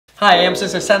Hi, I'm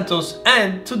Cesar Santos,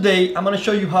 and today I'm going to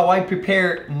show you how I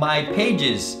prepare my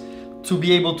pages to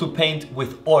be able to paint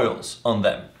with oils on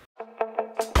them.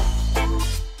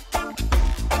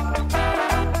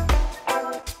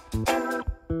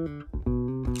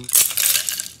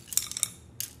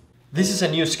 This is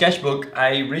a new sketchbook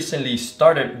I recently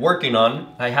started working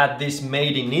on. I had this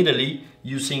made in Italy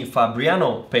using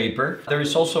Fabriano paper. There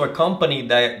is also a company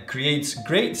that creates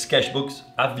great sketchbooks.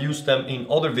 I've used them in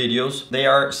other videos. They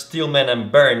are Stillman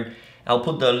and Birn. I'll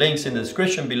put the links in the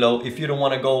description below if you don't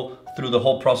want to go through the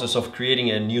whole process of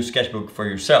creating a new sketchbook for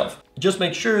yourself. Just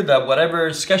make sure that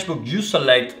whatever sketchbook you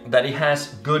select, that it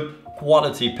has good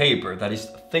quality paper, that is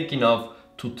thick enough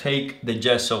to take the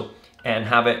gesso and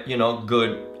have it,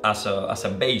 good as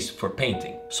a base for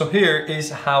painting. So here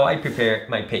is how I prepare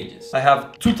my pages. I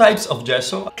have two types of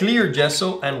gesso, clear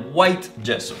gesso and white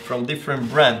gesso from different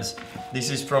brands. This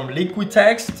is from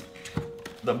Liquitex.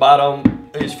 The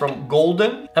bottom is from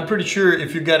Golden. I'm pretty sure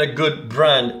if you get a good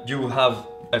brand, you will have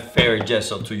a fair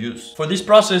gesso to use. For this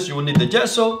process, you will need the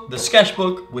gesso, the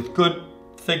sketchbook with good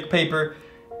thick paper,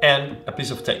 and a piece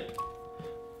of tape.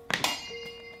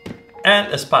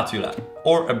 And a spatula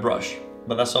or a brush,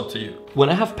 but that's up to you. When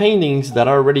I have paintings that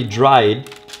are already dried,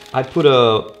 I put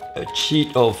a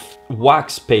sheet of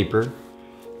wax paper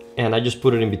and I just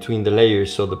put it in between the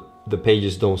layers so the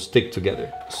pages don't stick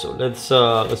together. So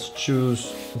let's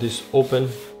choose this open,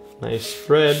 nice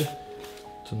spread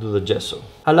to do the gesso.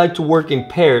 I like to work in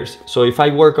pairs, so if I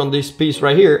work on this piece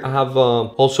right here, I have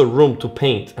also room to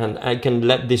paint and I can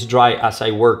let this dry as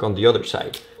I work on the other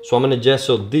side. So I'm gonna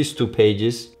gesso these two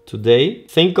pages today.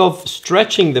 Think of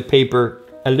stretching the paper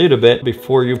a little bit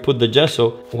before you put the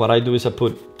gesso. What I do is I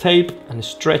put tape and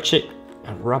stretch it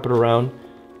and wrap it around.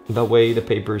 That way the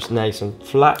paper is nice and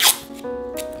flat.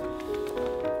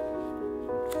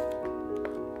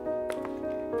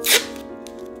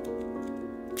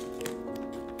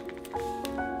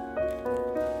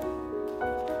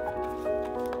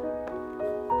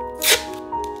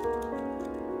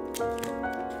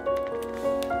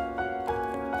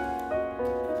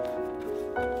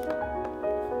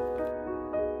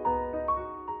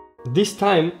 This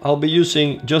time I'll be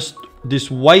using just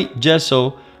this white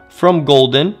gesso from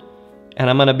Golden, and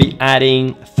I'm gonna be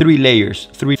adding three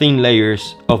thin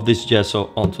layers of this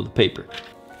gesso onto the paper.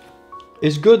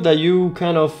 It's good that you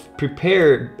kind of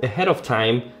prepare ahead of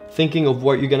time, thinking of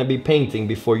what you're gonna be painting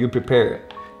before you prepare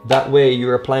it. That way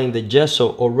you're applying the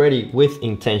gesso already with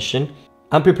intention.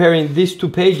 I'm preparing these two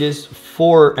pages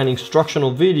for an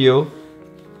instructional video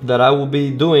that I will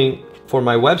be doing for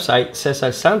my website,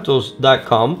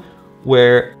 cesarsantos.com,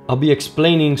 where I'll be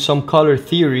explaining some color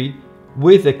theory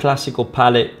with the classical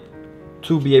palette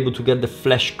to be able to get the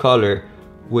flesh color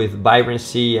with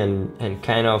vibrancy and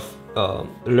kind of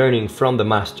learning from the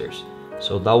masters.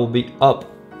 So that will be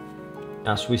up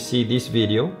as we see this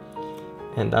video,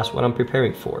 and that's what I'm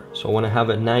preparing for. So I want to have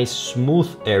a nice smooth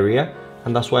area,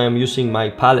 and that's why I'm using my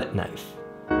palette knife.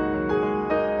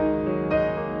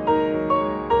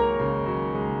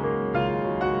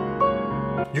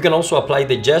 You can also apply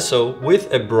the gesso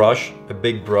with a brush, a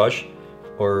big brush,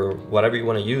 or whatever you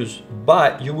want to use,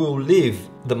 but you will leave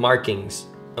the markings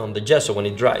on the gesso when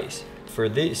it dries. For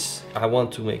this, I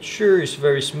want to make sure it's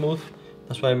very smooth.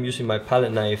 That's why I'm using my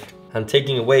palette knife and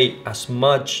taking away as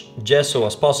much gesso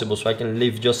as possible so I can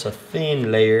leave just a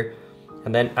thin layer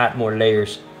and then add more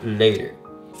layers later.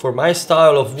 For my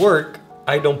style of work,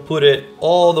 I don't put it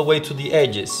all the way to the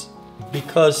edges,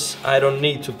 because I don't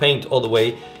need to paint all the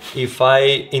way.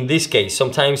 In this case,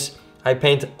 sometimes I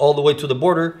paint all the way to the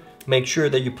border. Make sure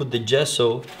that you put the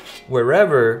gesso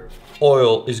wherever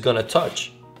oil is gonna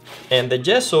touch. And the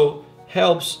gesso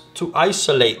helps to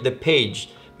isolate the page,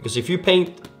 because if you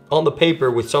paint on the paper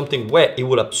with something wet, it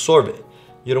will absorb it.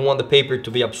 You don't want the paper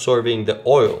to be absorbing the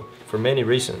oil for many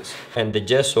reasons. And the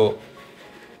gesso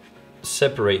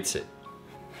separates it.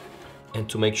 And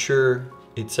to make sure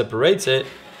it separates it,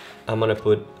 I'm gonna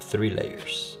put 3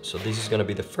 layers. So this is gonna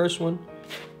be the first one.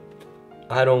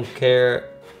 I don't care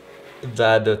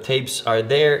that the tapes are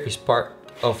there, it's part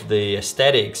of the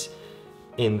aesthetics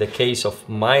in the case of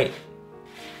my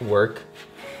work,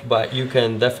 but you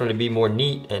can definitely be more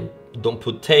neat and don't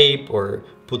put tape or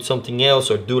put something else,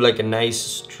 or do like a nice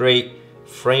straight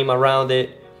frame around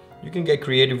it. You can get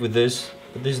creative with this,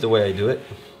 but this is the way I do it.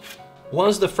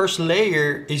 Once the first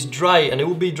layer is dry, and it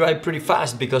will be dry pretty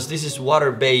fast because this is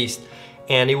water-based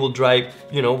and it will dry,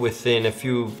 within a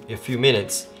few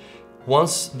minutes.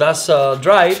 Once that's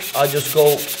dried, I'll just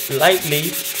go lightly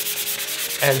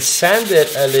and sand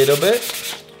it a little bit.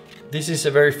 This is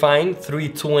a very fine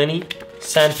 320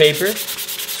 sandpaper.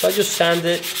 So I just sand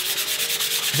it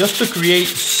just to create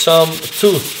some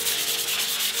tooth,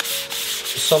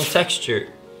 some texture,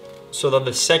 so that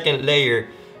the second layer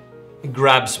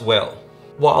grabs well.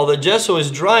 While the gesso is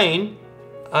drying,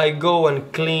 I go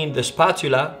and clean the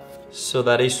spatula so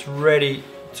that it's ready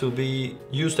to be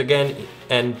used again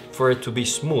and for it to be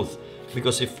smooth.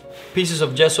 Because if pieces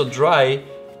of gesso dry,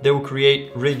 they will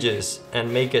create ridges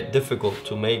and make it difficult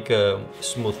to make a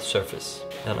smooth surface.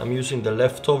 And I'm using the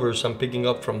leftovers I'm picking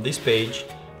up from this page,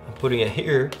 I'm putting it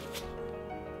here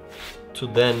to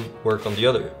then work on the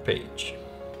other page.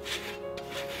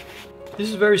 This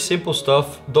is very simple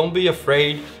stuff. Don't be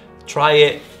afraid, try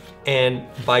it, and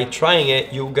by trying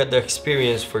it, you'll get the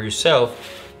experience for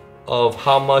yourself of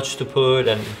how much to put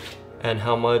and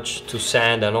how much to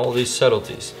sand and all these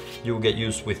subtleties. You'll get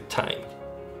used with time.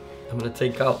 I'm gonna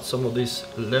take out some of these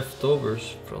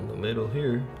leftovers from the middle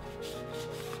here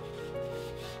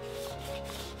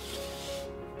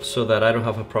so that I don't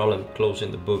have a problem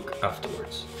closing the book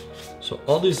afterwards. So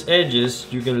all these edges,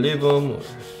 you can leave them or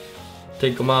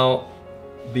take them out,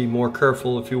 be more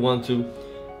careful if you want to.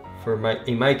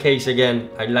 In my case, again,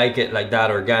 I like it like that,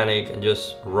 organic and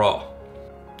just raw.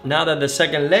 Now that the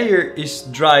second layer is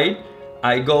dried,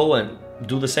 I go and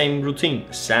do the same routine,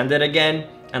 sand it again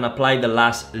and apply the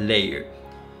last layer.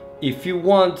 If you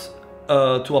want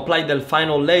to apply the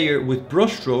final layer with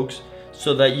brush strokes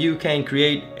so that you can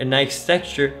create a nice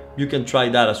texture, you can try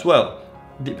that as well,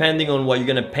 depending on what you're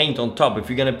gonna paint on top. If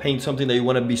you're gonna paint something that you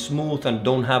wanna be smooth and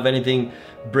don't have anything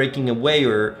breaking away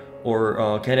or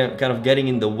kind of getting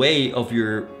in the way of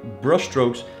your brush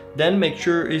strokes, then make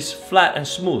sure it's flat and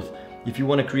smooth. If you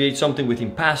want to create something with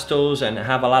impastos and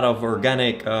have a lot of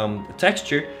organic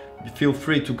texture, feel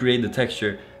free to create the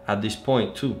texture at this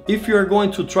point too. If you're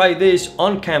going to try this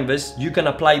on canvas, you can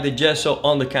apply the gesso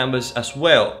on the canvas as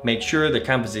well. Make sure the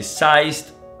canvas is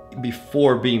sized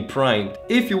before being primed.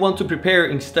 If you want to prepare,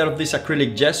 instead of this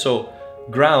acrylic gesso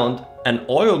ground, an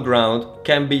oil ground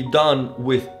can be done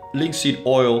with linseed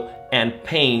oil and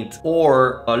paint,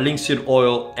 or linseed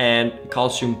oil and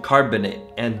calcium carbonate,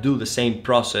 and do the same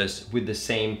process with the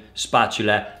same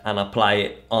spatula and apply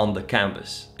it on the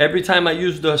canvas. Every time I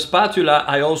use the spatula,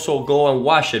 I also go and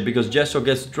wash it because gesso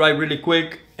gets dry really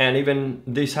quick, and even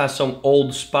this has some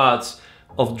old spots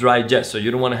of dry gesso.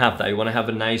 You don't want to have that. You want to have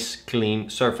a nice clean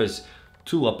surface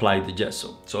to apply the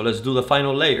gesso. So let's do the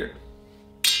final layer.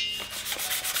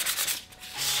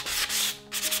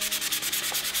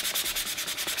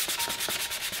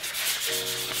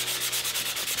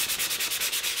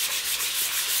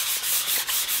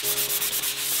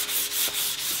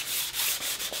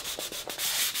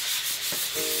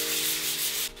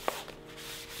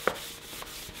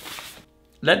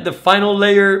 Let the final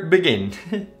layer begin.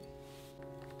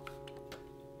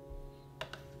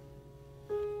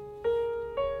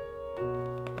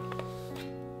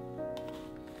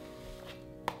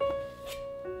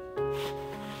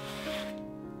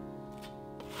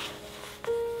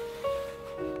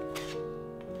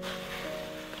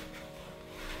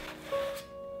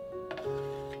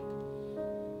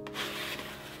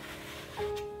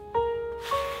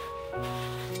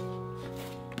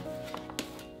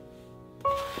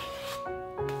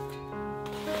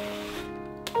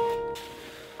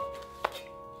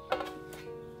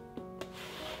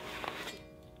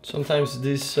 Sometimes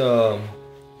this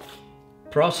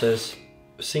process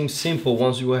seems simple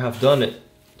once you have done it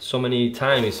so many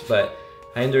times, but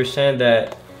I understand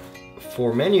that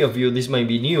for many of you this might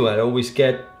be new. I always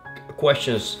get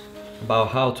questions about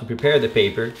how to prepare the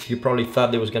paper. You probably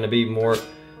thought there was going to be more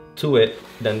to it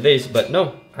than this, but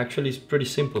no, actually it's pretty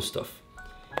simple stuff.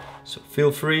 So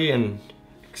feel free and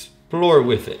explore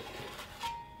with it.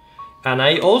 And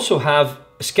I also have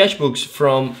sketchbooks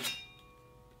from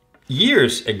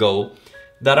years ago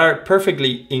that are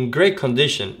perfectly in great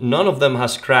condition. None of them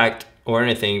has cracked or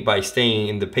anything by staying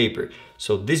in the paper.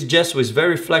 So this gesso is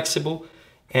very flexible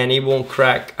and it won't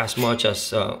crack as much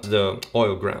as the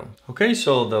oil ground. Okay,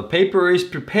 so the paper is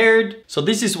prepared. So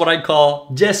this is what I call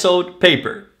gessoed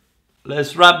paper.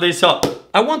 Let's wrap this up.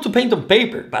 I want to paint on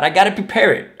paper, but I gotta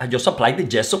prepare it. I just apply the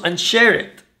gesso and share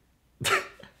it.